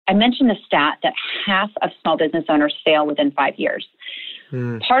I mentioned the stat that half of small business owners fail within 5 years.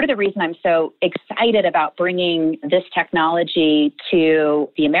 Part of the reason I'm so excited about bringing this technology to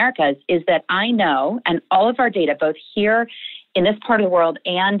the Americas is that I know, and all of our data, both here in this part of the world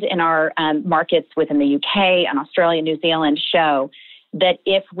and in our markets within the UK and Australia, New Zealand, show that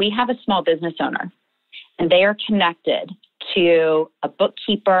if we have a small business owner and they are connected to a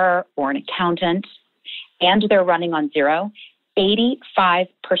bookkeeper or an accountant and they're running on Xero, 85%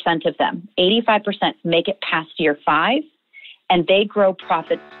 of them, 85% make it past year 5, and they grow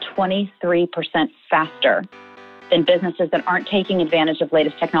profits 23% faster than businesses that aren't taking advantage of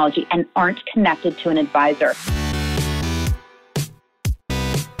latest technology and aren't connected to an advisor.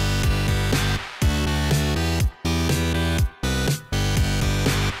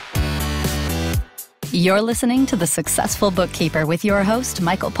 You're listening to The Successful Bookkeeper with your host,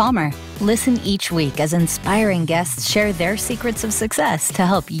 Michael Palmer. Listen each week as inspiring guests share their secrets of success to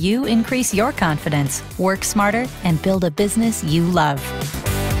help you increase your confidence, work smarter, and build a business you love.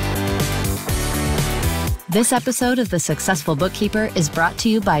 This episode of The Successful Bookkeeper is brought to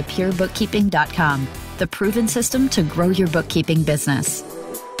you by PureBookkeeping.com, the proven system to grow your bookkeeping business.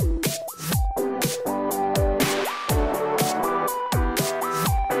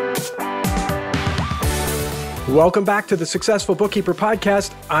 Welcome back to the Successful Bookkeeper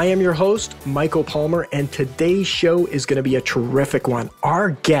Podcast. I am your host, Michael Palmer, and today's show is going to be a terrific one. Our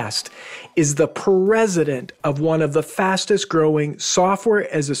guest is the president of one of the fastest growing software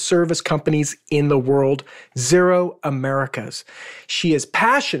as a service companies in the world, Xero Americas. She is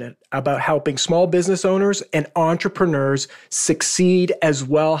passionate about helping small business owners and entrepreneurs succeed, as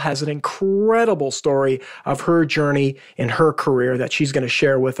well as an incredible story of her journey in her career that she's going to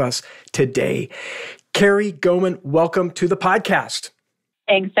share with us today. Keri, Gohman, welcome to the podcast.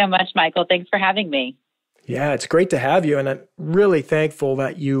 Thanks so much, Michael. Thanks for having me. Yeah, it's great to have you. And I'm really thankful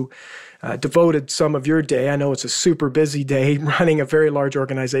that you devoted some of your day. I know it's a super busy day running a very large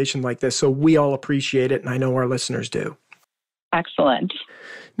organization like this. So we all appreciate it. And I know our listeners do. Excellent.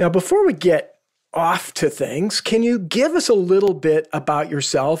 Now, before we get off to things, can you give us a little bit about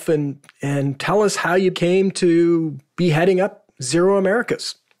yourself and tell us how you came to be heading up Xero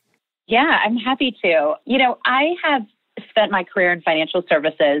Americas? Yeah, I'm happy to. You know, I have spent my career in financial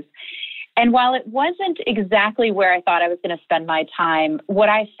services, and while it wasn't exactly where I thought I was going to spend my time, what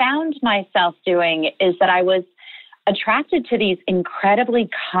I found myself doing is that I was attracted to these incredibly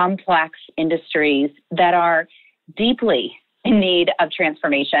complex industries that are deeply in need of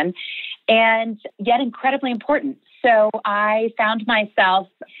transformation and yet incredibly important. So I found myself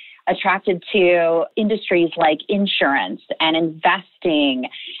attracted to industries like insurance and investing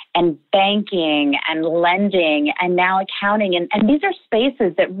and banking and lending and now accounting. And these are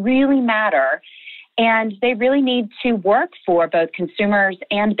spaces that really matter, and they really need to work for both consumers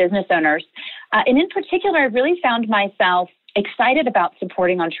and business owners. And in particular, I really found myself excited about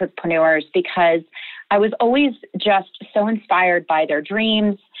supporting entrepreneurs because I was always just so inspired by their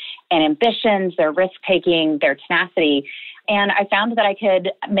dreams and ambitions, their risk-taking, their tenacity. And I found that I could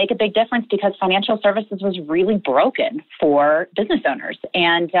make a big difference because financial services was really broken for business owners.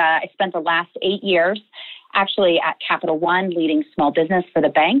 And I spent the last 8 years actually at Capital One leading small business for the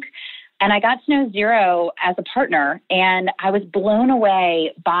bank. And I got to know Xero as a partner, and I was blown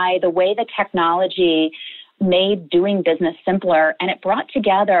away by the way the technology made doing business simpler. And it brought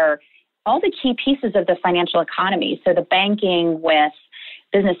together all the key pieces of the financial economy. So the banking with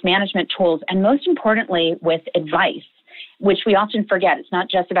business management tools, and most importantly, with advice, which we often forget. It's not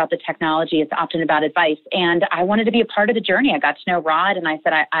just about the technology, it's often about advice. And I wanted to be a part of the journey. I got to know Rod, and I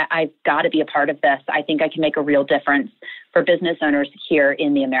said, I've got to be a part of this. I think I can make a real difference for business owners here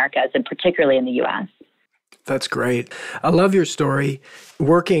in the Americas, and particularly in the U.S. That's great. I love your story,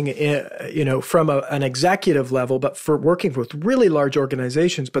 working, from an executive level, but for working with really large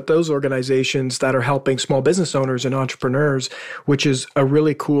organizations, but those organizations that are helping small business owners and entrepreneurs, which is a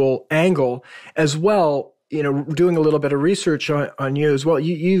really cool angle as well. You know, doing a little bit of research on you as well.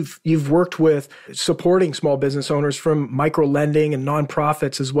 You've worked with supporting small business owners from micro lending and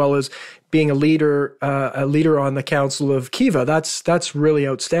nonprofits, as well as being a leader on the Council of Kiva. That's really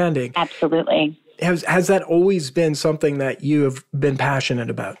outstanding. Absolutely. Has that always been something that you have been passionate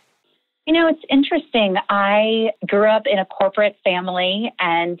about? You know, it's interesting. I grew up in a corporate family,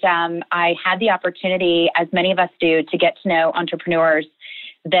 and I had the opportunity, as many of us do, to get to know entrepreneurs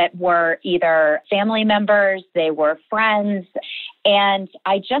that were either family members, they were friends, and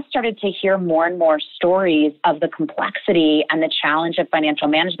I just started to hear more and more stories of the complexity and the challenge of financial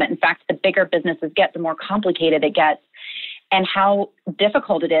management. In fact, the bigger businesses get, the more complicated it gets. and how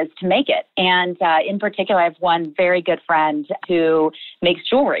difficult it is to make it. And in particular, I have one very good friend who makes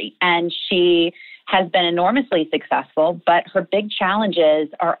jewelry, and she has been enormously successful, but her big challenges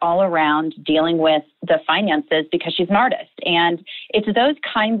are all around dealing with the finances because she's an artist. And it's those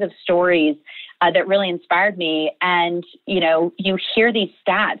kinds of stories that really inspired me. And, you hear these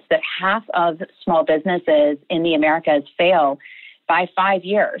stats that half of small businesses in the Americas fail by 5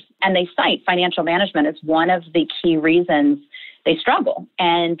 years. And they cite financial management as one of the key reasons they struggle.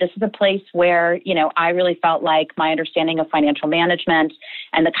 And this is a place where, I really felt like my understanding of financial management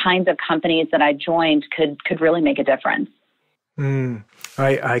and the kinds of companies that I joined could really make a difference.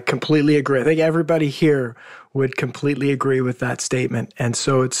 I completely agree. I think everybody here would completely agree with that statement. And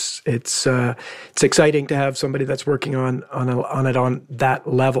so it's exciting to have somebody that's working on it on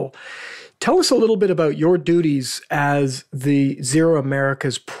that level. Tell us a little bit about your duties as the Xero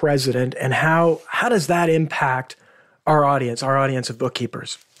Americas president, and how does that impact our audience of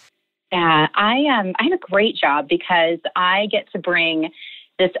bookkeepers? Yeah, I have a great job because I get to bring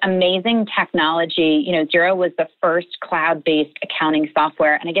this amazing technology. Xero was the first cloud-based accounting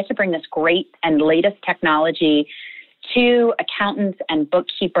software, and I get to bring this great and latest technology to accountants and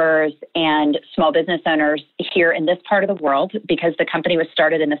bookkeepers and small business owners here in this part of the world, because the company was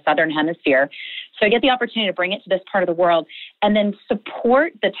started in the Southern Hemisphere. So I get the opportunity to bring it to this part of the world and then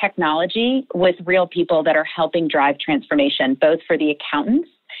support the technology with real people that are helping drive transformation, both for the accountants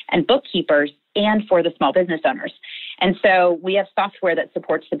and bookkeepers and for the small business owners. And so we have software that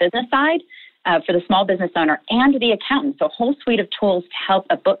supports the business side for the small business owner and the accountant. So a whole suite of tools to help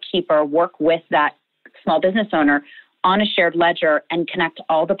a bookkeeper work with that small business owner on a shared ledger and connect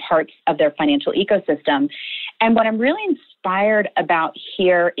all the parts of their financial ecosystem. And what I'm really inspired about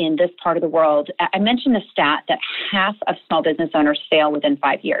here in this part of the world, I mentioned the stat that half of small business owners fail within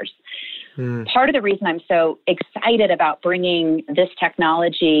 5 years. Part of the reason I'm so excited about bringing this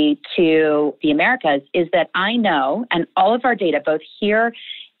technology to the Americas is that I know, and all of our data, both here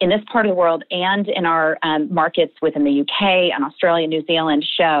in this part of the world and in our markets within the UK and Australia, New Zealand,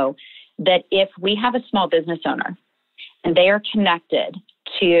 show that if we have a small business owner and they are connected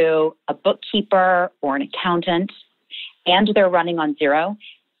to a bookkeeper or an accountant, and they're running on Xero,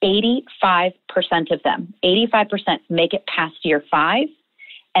 85% of them, 85% make it past year 5,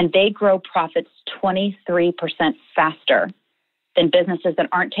 and they grow profits 23% faster than businesses that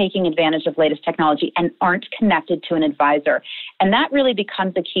aren't taking advantage of latest technology and aren't connected to an advisor. And that really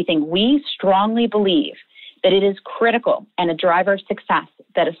becomes a key thing. We strongly believe that it is critical and a driver of success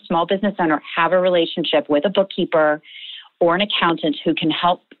that a small business owner have a relationship with a bookkeeper or an accountant who can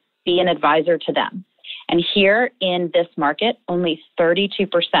help be an advisor to them. And here in this market, only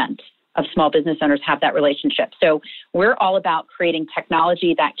 32% of small business owners have that relationship. So we're all about creating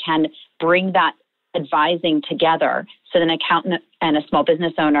technology that can bring that advising together so that an accountant and a small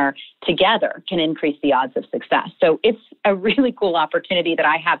business owner together can increase the odds of success. So it's a really cool opportunity that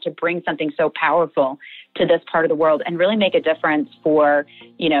I have to bring something so powerful to this part of the world and really make a difference for,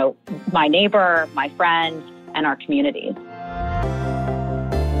 my neighbor, my friends, and our communities.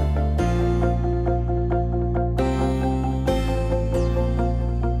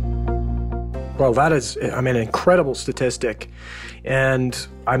 Well, that is, an incredible statistic. And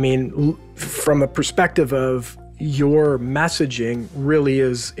from a perspective of your messaging really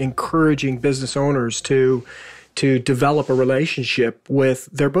is encouraging business owners to develop a relationship with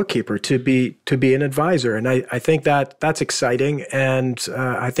their bookkeeper, to be an advisor. And I think that's exciting. And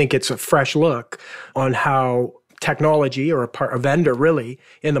I think it's a fresh look on how technology or a vendor really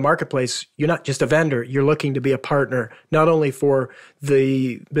in the marketplace, you're not just a vendor, you're looking to be a partner, not only for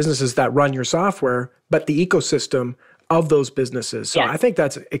the businesses that run your software, but the ecosystem of those businesses. So yeah. I think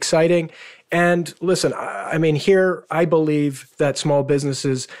that's exciting. And listen, here I believe that small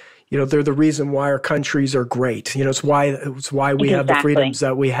businesses, they're the reason why our countries are great. It's why we have the freedoms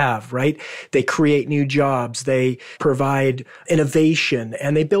that we have, right? They create new jobs, they provide innovation,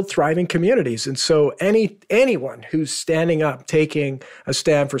 and they build thriving communities. And so anyone who's standing up, taking a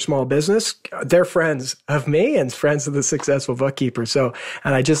stand for small business, they're friends of me and friends of the Successful Bookkeeper. So,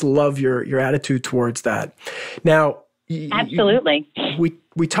 and I just love your attitude towards that. Now, absolutely.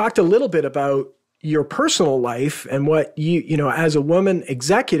 We talked a little bit about your personal life and what as a woman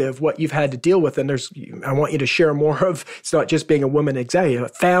executive, what you've had to deal with. And I want you to share more of, it's not just being a woman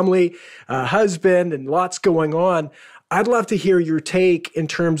executive, family, husband, and lots going on. I'd love to hear your take in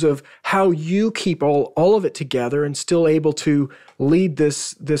terms of how you keep all of it together and still able to lead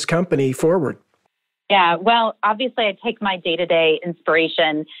this company forward. Yeah, well, obviously I take my day-to-day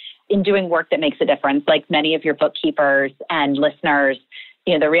inspiration in doing work that makes a difference, like many of your bookkeepers and listeners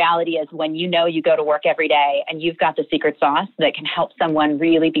the reality is when you go to work every day and you've got the secret sauce that can help someone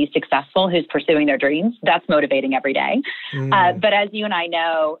really be successful who's pursuing their dreams, that's motivating every day. But as you and I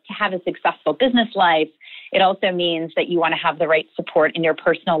know, to have a successful business life, it also means that you want to have the right support in your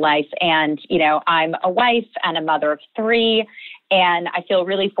personal life. And, I'm a wife and a mother of 3, and I feel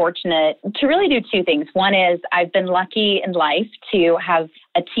really fortunate to really do 2 things. One is I've been lucky in life to have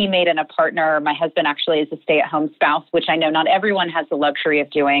a teammate and a partner. My husband actually is a stay-at-home spouse, which I know not everyone has the luxury of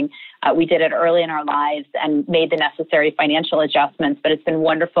doing. We did it early in our lives and made the necessary financial adjustments, but it's been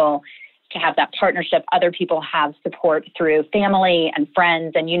wonderful to have that partnership. Other people have support through family and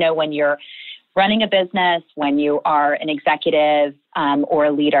friends. And when you're running a business, when you are an executive or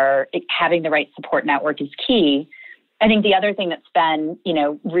a leader, having the right support network is key. I think the other thing that's been,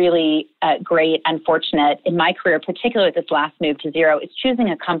 really great and fortunate in my career, particularly this last move to Xero, is choosing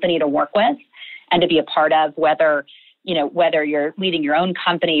a company to work with and to be a part of, whether you're leading your own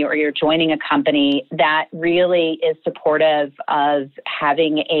company or you're joining a company that really is supportive of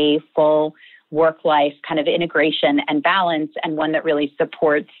having a full work-life kind of integration and balance, and one that really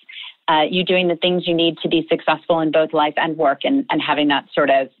supports you doing the things you need to be successful in both life and work, and having that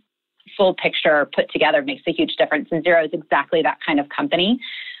sort of full picture put together makes a huge difference. And Xero is exactly that kind of company.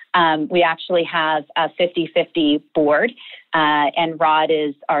 We actually have a 50-50 board, and Rod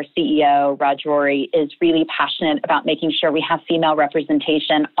is our CEO. Rod Drury is really passionate about making sure we have female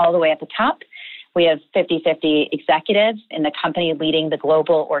representation all the way at the top. We have 50-50 executives in the company leading the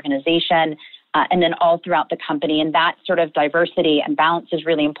global organization, and then all throughout the company. And that sort of diversity and balance is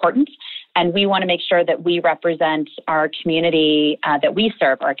really important. And we want to make sure that we represent our community that we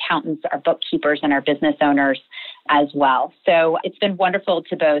serve, our accountants, our bookkeepers, and our business owners as well. So it's been wonderful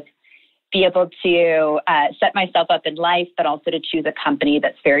to both be able to set myself up in life, but also to choose a company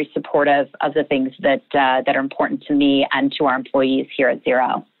that's very supportive of the things that are important to me and to our employees here at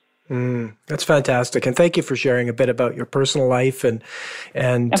Xero. That's fantastic, and thank you for sharing a bit about your personal life and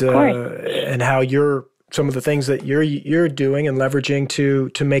how some of the things that you're doing and leveraging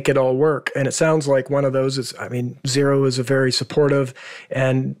to make it all work. And it sounds like one of those is, Xero is a very supportive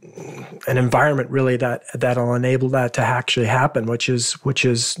and an environment really that'll enable that to actually happen, which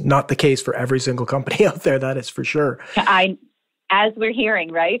is not the case for every single company out there. That is for sure. As we're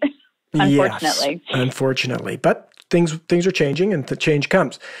hearing, right? Unfortunately. Yes, unfortunately, but things are changing, and the change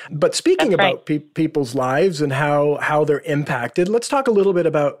comes. But speaking about people's lives and how they're impacted, let's talk a little bit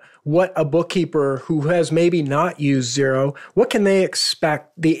about what a bookkeeper who has maybe not used Xero, what can they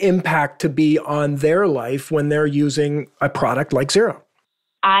expect the impact to be on their life when they're using a product like Xero?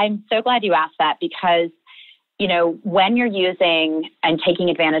 I'm so glad you asked that, because when you're using and taking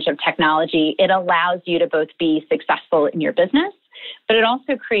advantage of technology, it allows you to both be successful in your business, but it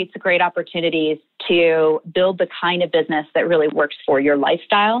also creates great opportunities to build the kind of business that really works for your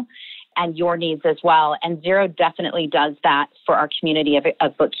lifestyle and your needs as well. And Xero definitely does that for our community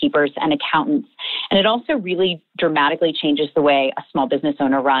of bookkeepers and accountants. And it also really dramatically changes the way a small business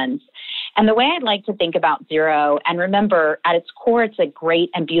owner runs. And the way I'd like to think about Xero, and remember, at its core, it's a great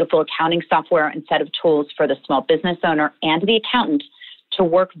and beautiful accounting software and set of tools for the small business owner and the accountant to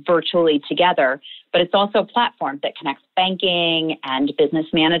work virtually together. But it's also a platform that connects banking and business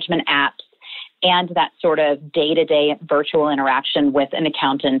management apps and that sort of day-to-day virtual interaction with an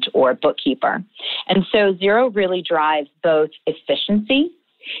accountant or bookkeeper. And so Xero really drives both efficiency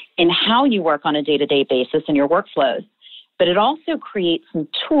in how you work on a day-to-day basis in your workflows, but it also creates some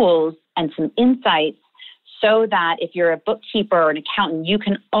tools and some insights so that if you're a bookkeeper or an accountant, you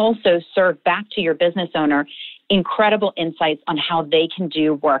can also serve back to your business owner incredible insights on how they can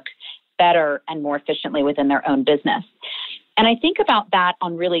do work better and more efficiently within their own business. And I think about that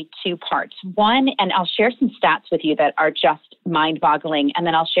on really two parts. One, and I'll share some stats with you that are just mind-boggling, and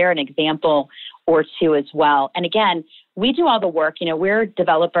then I'll share an example or two as well. And again, we do all the work. We're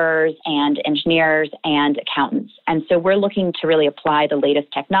developers and engineers and accountants. And so we're looking to really apply the latest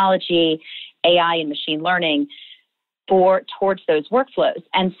technology, AI and machine learning towards those workflows.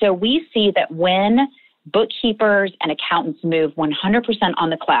 And so we see that when bookkeepers and accountants move 100% on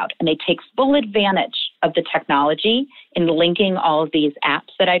the cloud and they take full advantage of the technology in linking all of these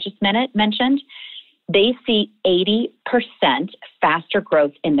apps that I just mentioned, they see 80% faster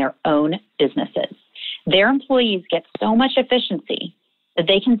growth in their own businesses. Their employees get so much efficiency that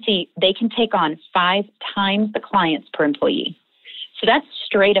they can take on 5 times the clients per employee. So that's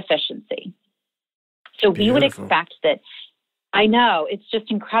straight efficiency. So we would expect that. I know, it's just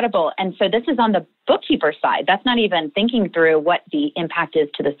incredible. And so this is on the bookkeeper side. That's not even thinking through what the impact is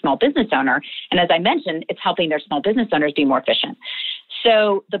to the small business owner. And as I mentioned, it's helping their small business owners be more efficient.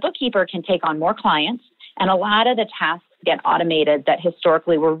 So the bookkeeper can take on more clients, and a lot of the tasks get automated that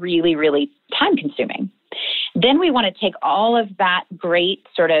historically were really, really time consuming. Then we want to take all of that great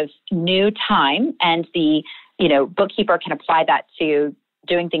sort of new time, and the, bookkeeper can apply that to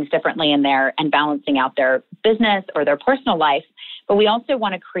doing things differently in there and balancing out their business or their personal life. But we also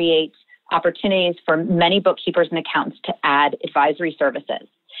want to create opportunities for many bookkeepers and accountants to add advisory services.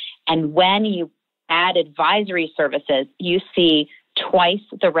 And when you add advisory services, you see twice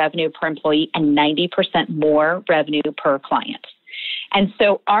the revenue per employee and 90% more revenue per client. And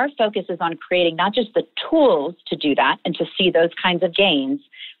so our focus is on creating not just the tools to do that and to see those kinds of gains,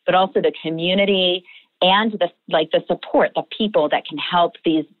 but also the community and the support, the people that can help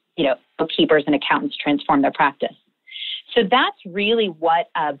these, bookkeepers and accountants transform their practice. So that's really what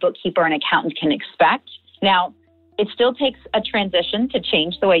a bookkeeper and accountant can expect. Now, it still takes a transition to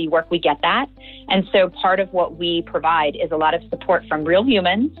change the way you work. We get that. And so part of what we provide is a lot of support from real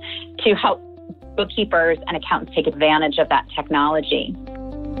humans to help bookkeepers and accountants take advantage of that technology.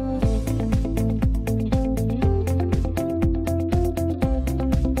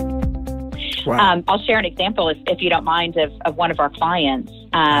 Wow. I'll share an example, if you don't mind, of one of our clients.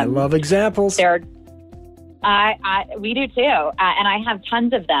 I love examples. We do too, and I have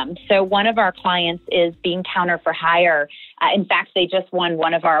tons of them. So one of our clients is Being Counter for Hire. In fact, they just won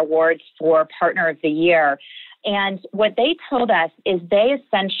one of our awards for Partner of the Year. And what they told us is they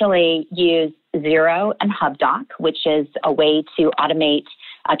essentially use Xero and HubDoc, which is a way to automate,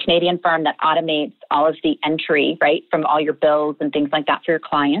 a Canadian firm that automates all of the entry, right, from all your bills and things like that for your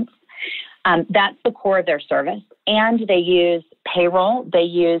clients. That's the core of their service. And they use payroll. They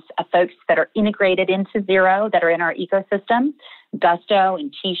use folks that are integrated into Xero, that are in our ecosystem, Gusto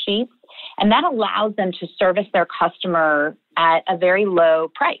and T-Sheets. And that allows them to service their customer at a very low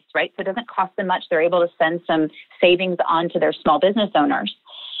price, right? So it doesn't cost them much. They're able to send some savings on to their small business owners.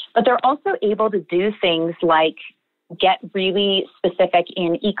 But they're also able to do things like get really specific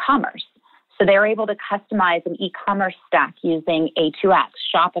in e-commerce. So they're able to customize an e-commerce stack using A2X,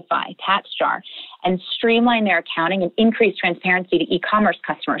 Shopify, TaxJar, and streamline their accounting and increase transparency to e-commerce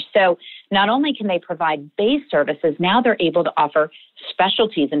customers. So not only can they provide base services, now they're able to offer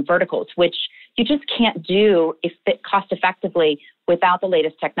specialties and verticals, which you just can't do cost effectively without the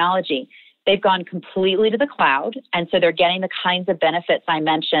latest technology. They've gone completely to the cloud, and so they're getting the kinds of benefits I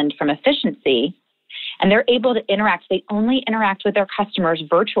mentioned from efficiency, and they're able to interact. They only interact with their customers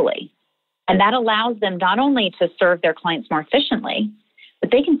virtually. And that allows them not only to serve their clients more efficiently,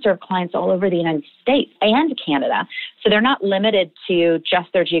 but they can serve clients all over the United States and Canada. So they're not limited to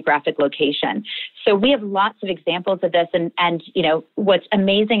just their geographic location. So we have lots of examples of this. And what's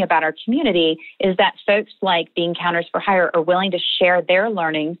amazing about our community is that folks like Being Counters for Hire are willing to share their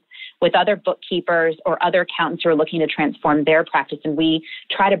learnings with other bookkeepers or other accountants who are looking to transform their practice. And we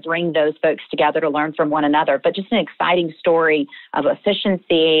try to bring those folks together to learn from one another. But just an exciting story of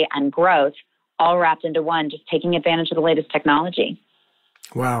efficiency and growth all wrapped into one, just taking advantage of the latest technology.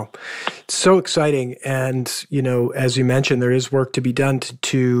 Wow. It's so exciting. And, as you mentioned, there is work to be done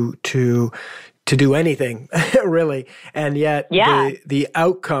to do anything, really. And yet the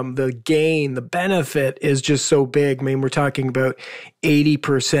outcome, the gain, the benefit is just so big. I mean, we're talking about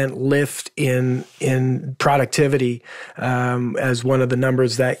 80% lift in productivity as one of the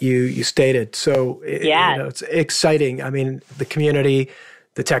numbers that you stated. So, it's exciting. I mean, the community,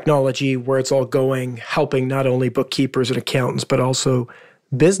 the technology, where it's all going, helping not only bookkeepers and accountants, but also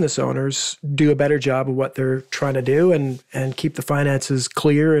business owners do a better job of what they're trying to do and keep the finances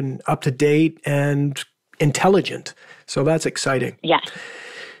clear and up to date and intelligent. So that's exciting. Yes.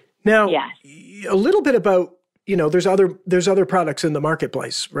 Now, a little bit about, there's other products in the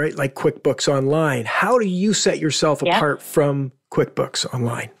marketplace, right? Like QuickBooks Online. How do you set yourself apart from QuickBooks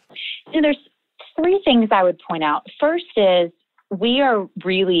Online? There's three things I would point out. First is, we are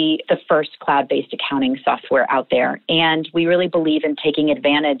really the first cloud-based accounting software out there, and we really believe in taking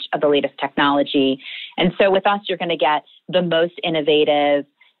advantage of the latest technology. And so with us, you're going to get the most innovative,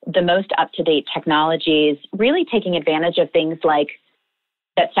 the most up-to-date technologies, really taking advantage of things like,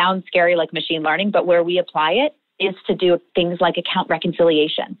 that sounds scary like machine learning, but where we apply it is to do things like account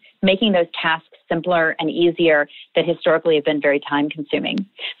reconciliation, making those tasks simpler and easier that historically have been very time-consuming.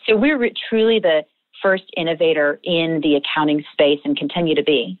 So we're truly the first innovator in the accounting space and continue to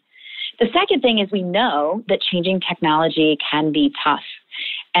be. The second thing is we know that changing technology can be tough.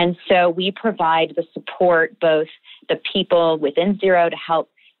 And so we provide the support, both the people within Xero to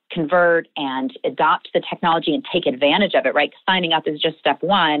help convert and adopt the technology and take advantage of it, right? Signing up is just step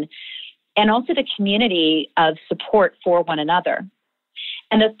one. And also the community of support for one another.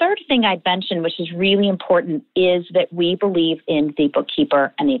 And the third thing I'd mention, which is really important, is that we believe in the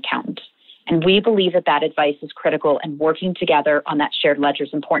bookkeeper and the accountant. And we believe that that advice is critical, and working together on that shared ledger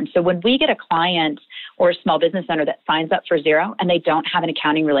is important. So when we get a client or a small business owner that signs up for Xero and they don't have an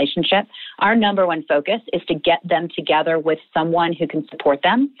accounting relationship, our number one focus is to get them together with someone who can support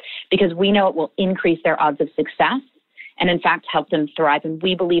them, because we know it will increase their odds of success and, in fact, help them thrive. And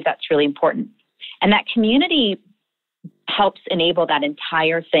we believe that's really important. And that community helps enable that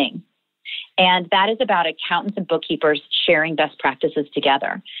entire thing. And that is about accountants and bookkeepers sharing best practices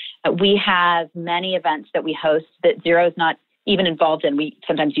together. We have many events that we host that Xero is not even involved in. We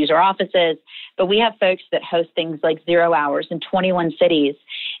sometimes use our offices, but we have folks that host things like Xero hours in 21 cities.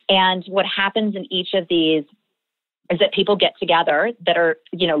 And what happens in each of these is that people get together that are,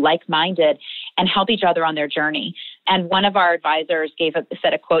 like-minded and help each other on their journey. And one of our advisors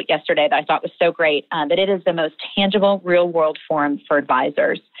said a quote yesterday that I thought was so great, that it is the most tangible real-world forum for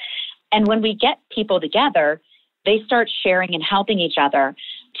advisors. And when we get people together, they start sharing and helping each other.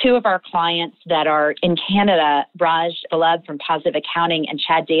 Two of our clients that are in Canada, Raj Balab from Positive Accounting and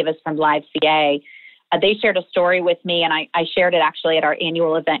Chad Davis from Live CA, they shared a story with me, and I shared it actually at our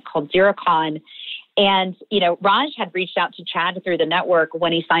annual event called XeroCon. And, Raj had reached out to Chad through the network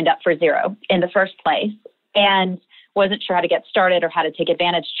when he signed up for Xero in the first place and wasn't sure how to get started or how to take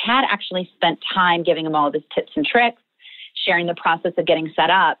advantage. Chad actually spent time giving him all of his tips and tricks, sharing the process of getting set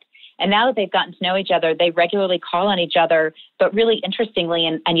up. And now that they've gotten to know each other, they regularly call on each other. But really interestingly,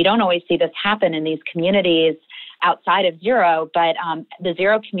 and you don't always see this happen in these communities outside of Xero, but the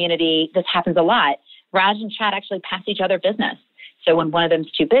Xero community, this happens a lot. Raj and Chad actually pass each other business. So when one of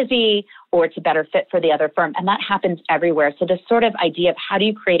them's too busy or it's a better fit for the other firm, and that happens everywhere. So this sort of idea of how do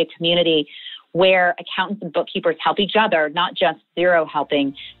you create a community where accountants and bookkeepers help each other, not just Xero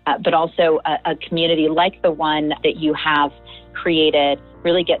helping, but also a community like the one that you have created,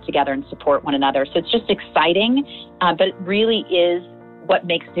 really get together and support one another. So it's just exciting, but it really is what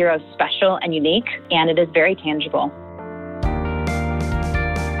makes Xero special and unique, and it is very tangible.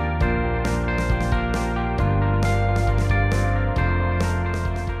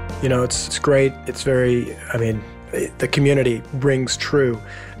 It's great. It's very, the community rings true.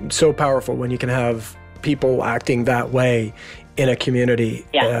 So powerful when you can have people acting that way in a community.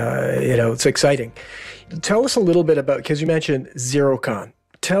 Yeah. It's exciting. Tell us a little bit about, because you mentioned XeroCon.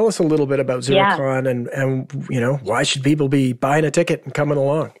 Tell us a little bit about XeroCon and why should people be buying a ticket and coming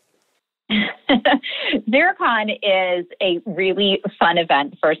along? XeroCon is a really fun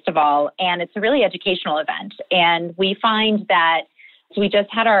event, first of all, and it's a really educational event. And we find that we just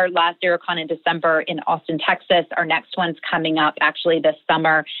had our last XeroCon in December in Austin, Texas. Our next one's coming up actually this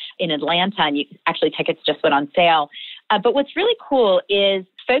summer in Atlanta, and tickets just went on sale. But what's really cool is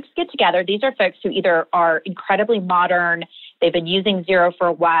folks get together. These are folks who either are incredibly modern, they've been using Xero for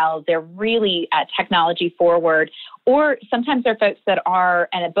a while, they're really technology forward, or sometimes they're folks that are,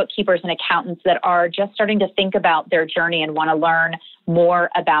 and bookkeepers and accountants that are just starting to think about their journey and want to learn more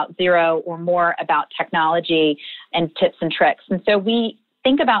about Xero or more about technology and tips and tricks. And so we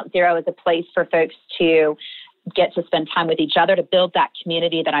think about Xero as a place for folks to get to spend time with each other, to build that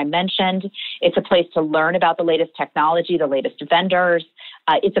community that I mentioned. It's a place to learn about the latest technology, the latest vendors.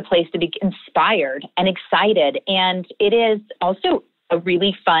 It's a place to be inspired and excited. And it is also a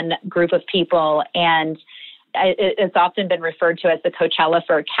really fun group of people. And it's often been referred to as the Coachella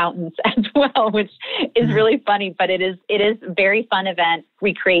for accountants as well, which is really funny, but it is a very fun event.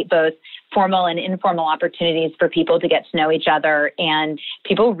 We create both formal and informal opportunities for people to get to know each other, and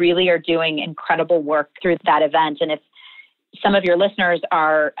people really are doing incredible work through that event. And if some of your listeners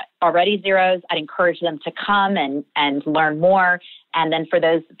are already Xeros, I'd encourage them to come and learn more. And then for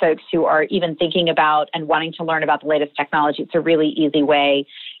those folks who are even thinking about and wanting to learn about the latest technology, it's a really easy way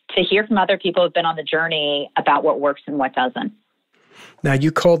to hear from other people who've been on the journey about what works and what doesn't. Now, you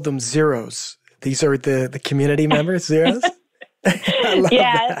called them Xeros. These are the community members, Xeros?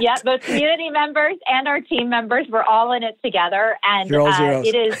 Yeah, both community members and our team members, we're all in it together. And you're all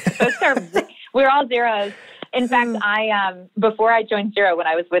Xeros. We're all Xeros. In fact, before I joined Xero, when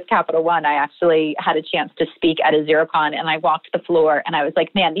I was with Capital One, I actually had a chance to speak at a XeroCon, and I walked the floor and I was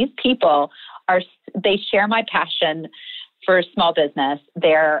like, man, these people they share my passion for small business.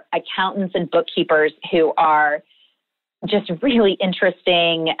 They're accountants and bookkeepers who are just really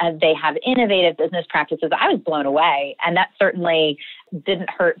interesting. They have innovative business practices. I was blown away. And that certainly didn't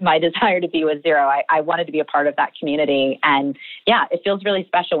hurt my desire to be with Xero. I wanted to be a part of that community. And yeah, it feels really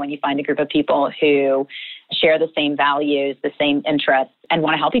special when you find a group of people who share the same values, the same interests, and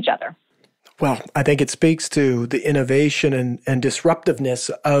want to help each other. Well, I think it speaks to the innovation and disruptiveness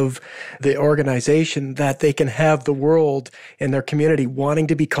of the organization that they can have the world and their community wanting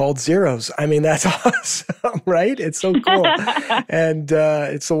to be called Xeros. I mean, that's awesome, right? It's so cool. And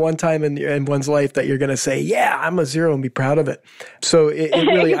it's the one time in one's life that you're going to say, yeah, I'm a Xero and be proud of it. So it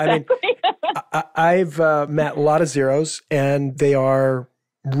really, exactly. I mean, I've met a lot of Xeros and they are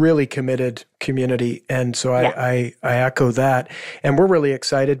really committed community. And so I echo that. And we're really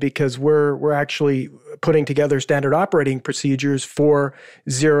excited because we're actually putting together standard operating procedures for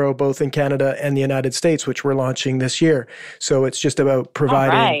Xero, both in Canada and the United States, which we're launching this year. So it's just about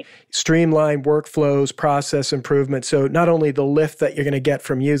providing streamlined workflows, process improvement. So not only the lift that you're going to get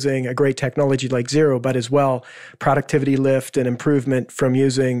from using a great technology like Xero, but as well productivity lift and improvement from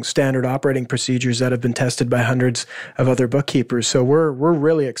using standard operating procedures that have been tested by hundreds of other bookkeepers. So we're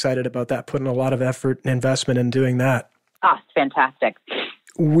really excited about that, putting a lot of effort and investment in doing that. Oh, it's fantastic.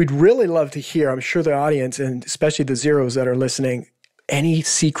 We'd really love to hear, I'm sure the audience, and especially the Xeros that are listening, any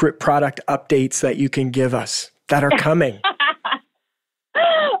secret product updates that you can give us that are coming.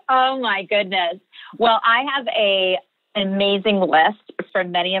 Oh, my goodness. Well, I have an amazing list for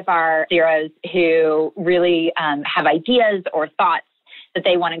many of our Xeros who really have ideas or thoughts that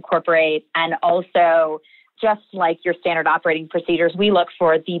they want to incorporate. And also, just like your standard operating procedures, we look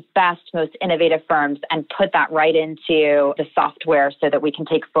for the best, most innovative firms and put that right into the software so that we can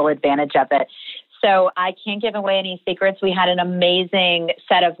take full advantage of it. So I can't give away any secrets. We had an amazing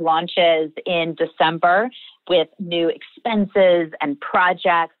set of launches in December with new expenses and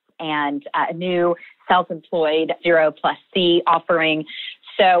projects and a new self-employed Xero plus C offering.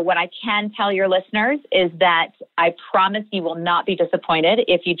 So what I can tell your listeners is that I promise you will not be disappointed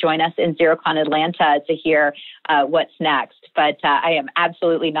if you join us in XeroCon Atlanta to hear what's next. But I am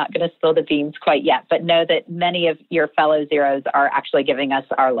absolutely not going to spill the beans quite yet, but know that many of your fellow Xeros are actually giving us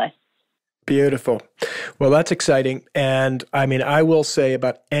our list. Beautiful. Well, that's exciting. And I mean, I will say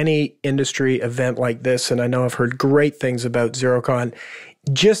about any industry event like this, and I know I've heard great things about XeroCon,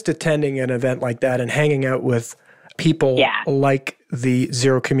 just attending an event like that and hanging out with people like the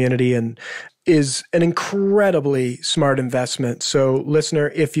Xero community and is an incredibly smart investment. So listener,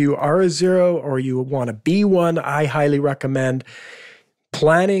 if you are a Xero or you want to be one, I highly recommend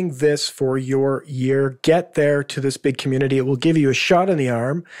planning this for your year. Get there to this big community. It will give you a shot in the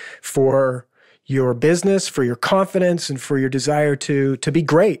arm for your business, for your confidence, and for your desire to be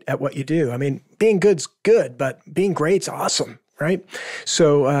great at what you do. I mean, being good's good, but being great's awesome, right?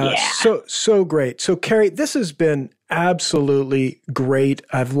 So, so great. So, Keri, this has been absolutely great.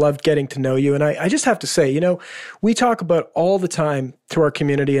 I've loved getting to know you. And I just have to say, you know, we talk about all the time to our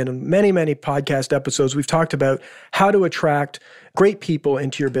community, and in many, many podcast episodes, we've talked about how to attract great people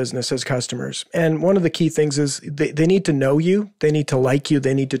into your business as customers. And one of the key things is they need to know you, they need to like you,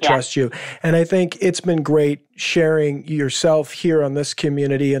 they need to trust you. And I think it's been great sharing yourself here on this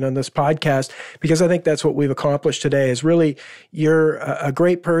community and on this podcast, because I think that's what we've accomplished today is really you're a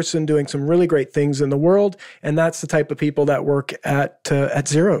great person doing some really great things in the world. And that's the type of people that work at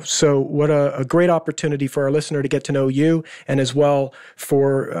Xero. So what a great opportunity for our listener to get to know you, and as well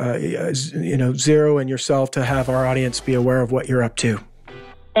for Xero and yourself to have our audience be aware of what you're up to.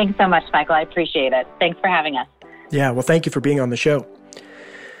 Thanks so much, Michael. I appreciate it. Thanks for having us. Yeah, well, thank you for being on the show.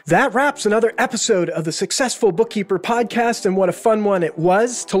 That wraps another episode of the Successful Bookkeeper podcast, and what a fun one it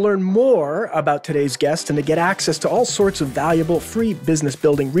was. To learn more about today's guest and to get access to all sorts of valuable free business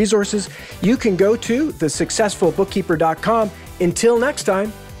building resources, you can go to thesuccessfulbookkeeper.com. Until next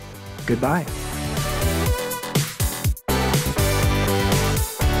time, goodbye.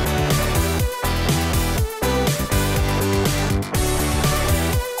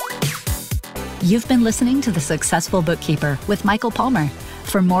 You've been listening to The Successful Bookkeeper with Michael Palmer.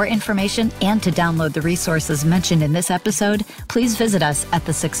 For more information and to download the resources mentioned in this episode, please visit us at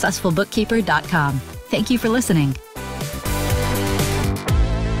thesuccessfulbookkeeper.com. Thank you for listening.